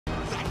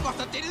was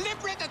a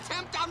deliberate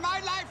attempt on my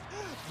life.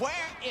 Where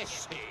is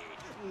she?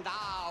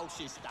 Now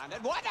she's done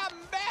it. What a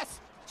mess!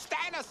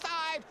 Stand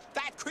aside!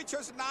 That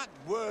creature's not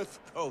worth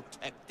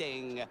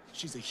protecting.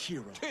 She's a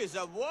hero. She's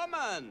a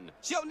woman.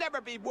 She'll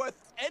never be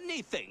worth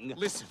anything.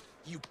 Listen,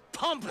 you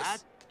pompous...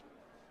 That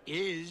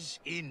is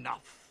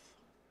enough.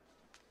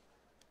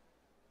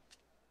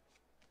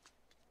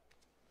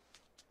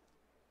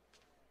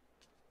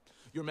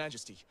 Your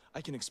Majesty,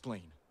 I can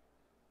explain.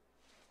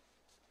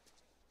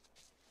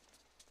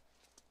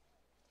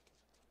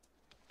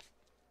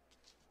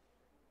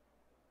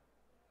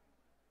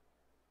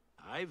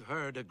 I've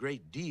heard a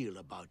great deal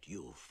about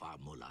you,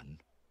 Mulan.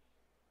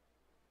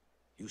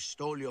 You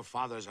stole your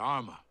father's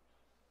armor,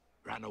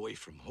 ran away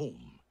from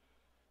home,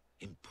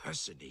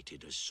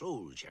 impersonated a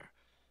soldier,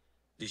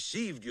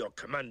 deceived your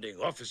commanding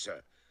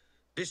officer,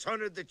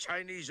 dishonored the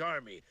Chinese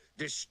army,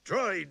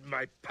 destroyed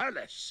my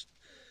palace,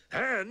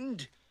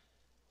 and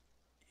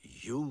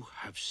you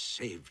have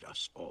saved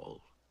us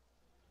all.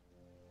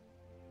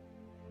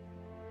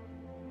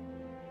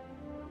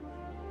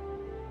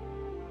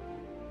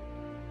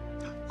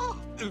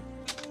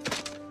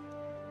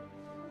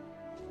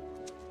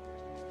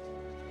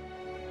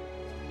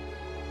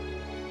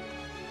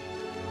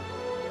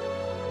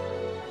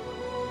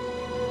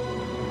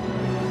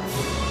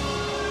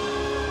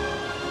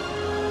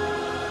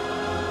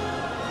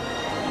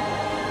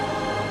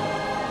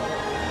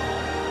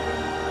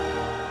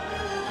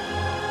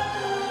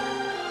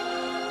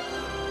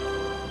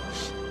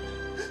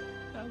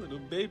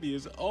 Baby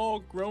is all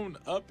grown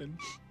up and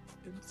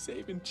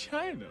saving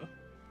China.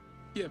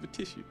 You have a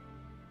tissue.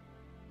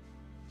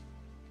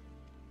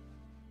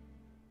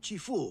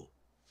 Chifu,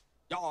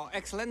 Your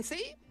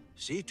Excellency?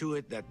 see to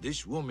it that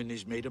this woman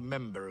is made a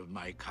member of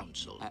my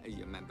council.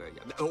 You remember...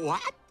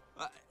 What?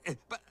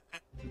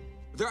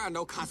 There are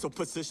no council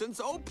positions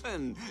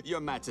open, Your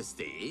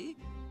Majesty.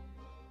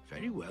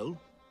 Very well.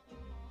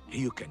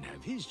 You can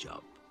have his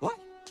job. What?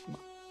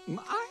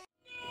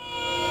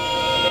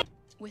 I...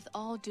 With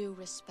all due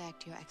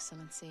respect, Your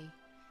Excellency,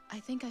 I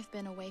think I've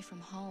been away from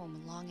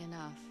home long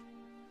enough.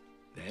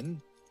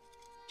 Then,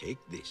 take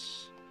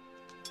this,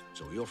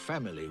 so your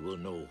family will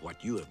know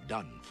what you have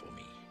done for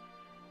me.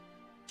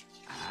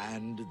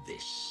 And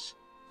this,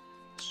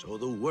 so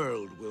the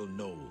world will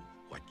know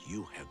what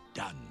you have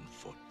done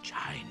for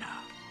China.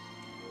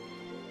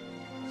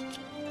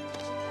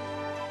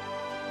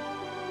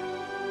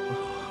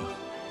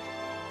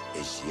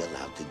 Is she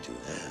allowed to do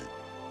that?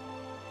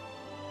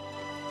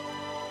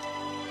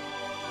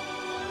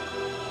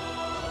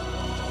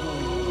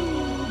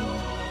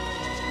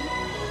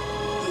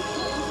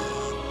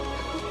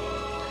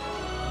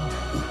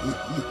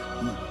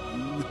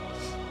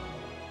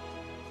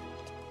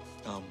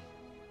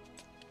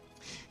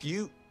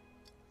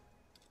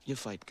 You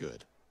fight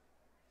good.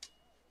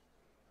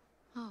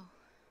 Oh.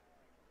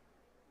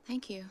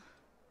 Thank you.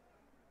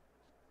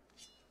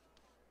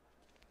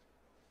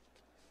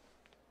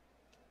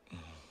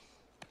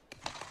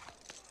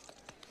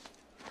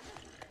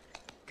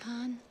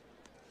 Khan,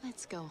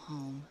 let's go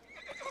home.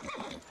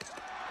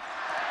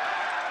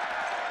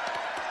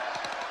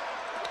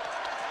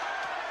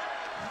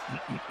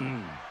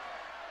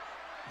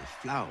 The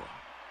flower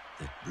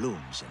that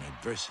blooms in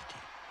adversity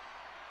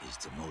is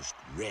the most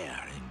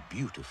rare and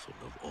beautiful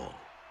of all.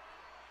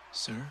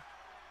 Sir?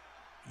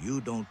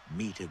 You don't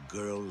meet a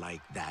girl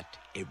like that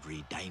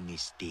every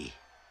dynasty.